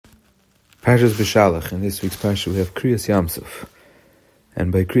Parshas B'Shalach. In this week's Parsha we have Kriyas Yamsuf.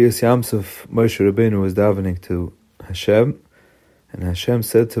 And by Kriyas Yamsuf, Moshe Rabbeinu was davening to Hashem, and Hashem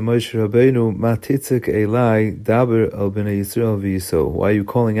said to Moshe Rabbeinu, Ma titzik elai daber al b'nei Yisrael v'yiso. Why are you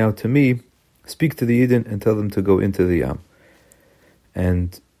calling out to me? Speak to the Yidden and tell them to go into the Yam.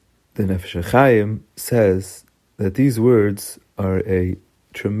 And the Nefesh HaChaim says that these words are a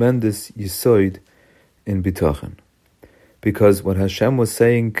tremendous yisoid in bitachon. Because what Hashem was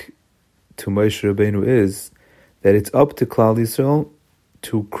saying to Moshe Rabbeinu is that it's up to Klal Yisrael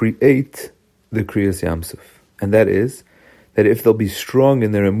to create the Kriyas Yamsuf. And that is, that if they'll be strong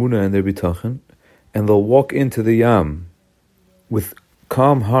in their emunah and their bitachon, and they'll walk into the Yam with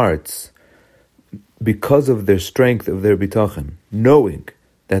calm hearts because of their strength of their bitachon, knowing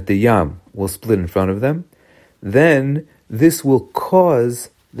that the Yam will split in front of them, then this will cause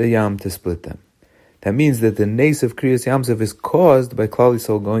the Yam to split them. That means that the nace of Kriyas Yamsuf is caused by Klal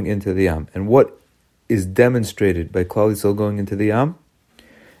Yisrael going into the Yam. And what is demonstrated by Klal Yisrael going into the Yam?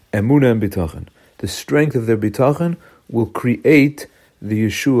 Emunah and bitachon. The strength of their bitachon will create the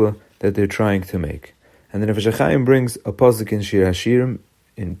Yeshua that they're trying to make. And the Nefesh HaChaim brings a pasuk in Shir HaShirim,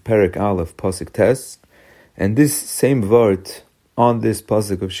 in Perek Aleph, pasuk Tes, and this same vart on this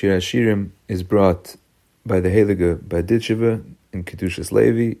pasuk of Shir HaShirim is brought by the Heilige Berditchever in Kedushas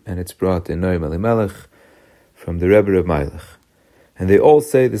Levi, and it's brought in Noam Elimelech from the Rebbe of Meilech. And they all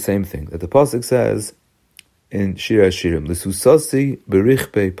say the same thing, that the pasuk says in Shir HaShirim, L'susasi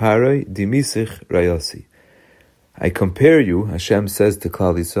berichpei paroi dimisich rayasi. I compare you, Hashem says to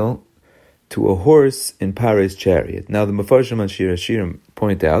Klal Yisrael, to a horse in Paro's chariot. Now the Mefarshim on Shir HaShirim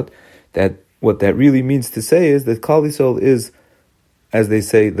point out that what that really means to say is that Klal Yisrael is, as they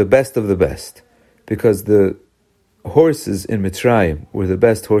say, the best of the best. Because the horses in Mitzrayim were the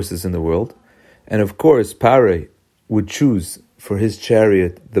best horses in the world. And of course, Paro would choose for his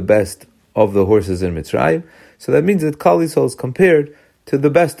chariot the best of the horses in Mitzrayim. So that means that Klal Yisrael is compared to the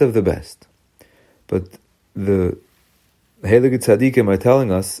best of the best. But the Heilige Tzadikim are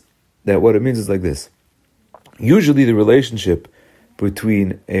telling us that what it means is like this. Usually the relationship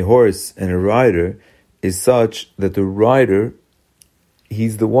between a horse and a rider is such that the rider,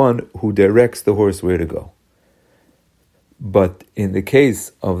 he's the one who directs the horse where to go. But in the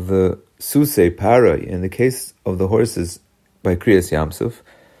case of the Susei Paroi, in the case of the horses by Kriyas Yamsuf,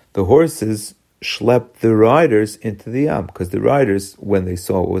 the horses schlepped the riders into the Yam, because the riders, when they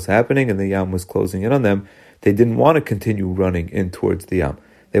saw what was happening and the Yam was closing in on them, they didn't want to continue running in towards the Yam.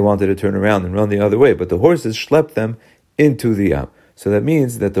 They wanted to turn around and run the other way, but the horses schlepped them into the Yam. So that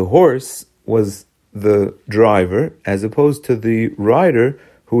means that the horse was the driver, as opposed to the rider,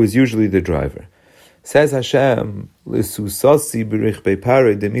 who is usually the driver. Says Hashem, I compare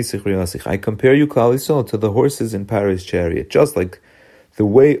you, Klal Yisrael, to the horses in Paro's chariot. Just like the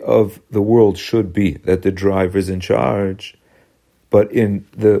way of the world should be, that the driver is in charge, but in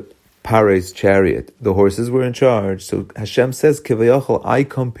the Paro's chariot, the horses were in charge. So Hashem says, I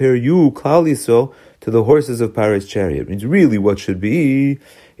compare you, Klal Yisrael, to the horses of Paro's chariot. It means really what should be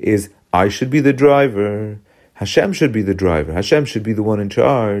is, I should be the driver, Hashem should be the driver, Hashem should be the one in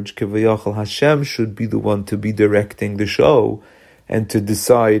charge, Hashem should be the one to be directing the show, and to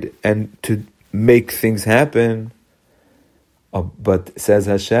decide, and to make things happen. But says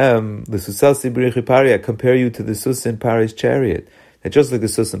Hashem, I compare you to the Sus in Paro's chariot. That just like the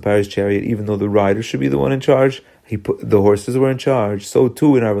Sus in Paro's chariot, even though the rider should be the one in charge, the horses were in charge, so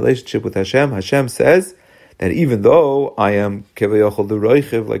too in our relationship with Hashem, Hashem says, that even though I am kevayachol the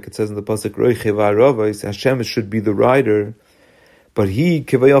roichev, like it says in the pasuk roichev ha'aravos, Hashem should be the rider, but He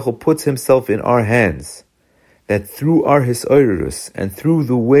kevayachol puts Himself in our hands, that through our hisoirus and through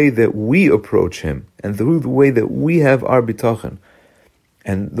the way that we approach Him and through the way that we have our bitachon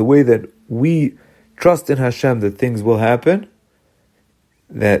and the way that we trust in Hashem that things will happen,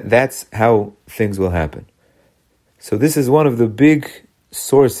 that's how things will happen. So this is one of the big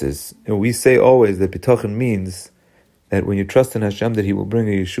sources, and we say always that bitachon means that when you trust in Hashem that He will bring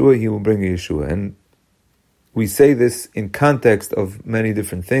a Yeshua, He will bring a Yeshua. And we say this in context of many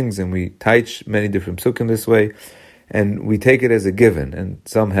different things, and we teach many different psukim this way, and we take it as a given. And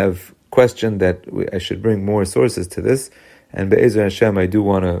some have questioned that I should bring more sources to this, and Be'ezer Hashem, I do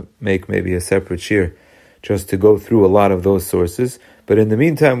want to make maybe a separate shir just to go through a lot of those sources. But in the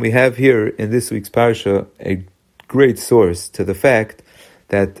meantime, we have here in this week's parsha a great source to the fact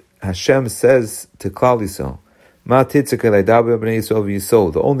that Hashem says to Klal Yisrael,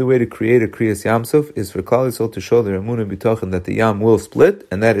 the only way to create a Kriyas Yamsuf is for Klal Yisrael to show their emunah and bitachon that the Yam will split,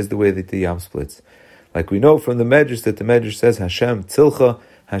 and that is the way that the Yam splits. Like we know from the Medrash that the Medrash says, Hashem tzilcha,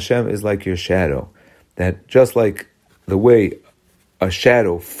 Hashem is like your shadow. That just like the way a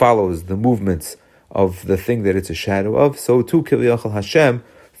shadow follows the movements of the thing that it's a shadow of, so too Kivayachal Hashem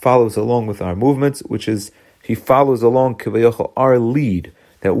follows along with our movements, which is, He follows along Kivayachal, our lead,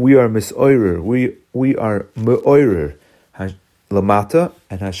 that we are misoirer, we are meoirer lamata,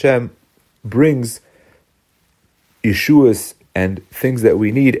 and Hashem brings Yeshuas and things that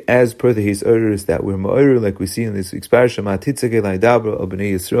we need as per the His orders that we're meoirer, like we see in this week's parasha, Matitzake Laidabra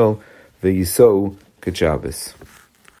Abnei Yisrael Ve'Yisou K'Shabbos.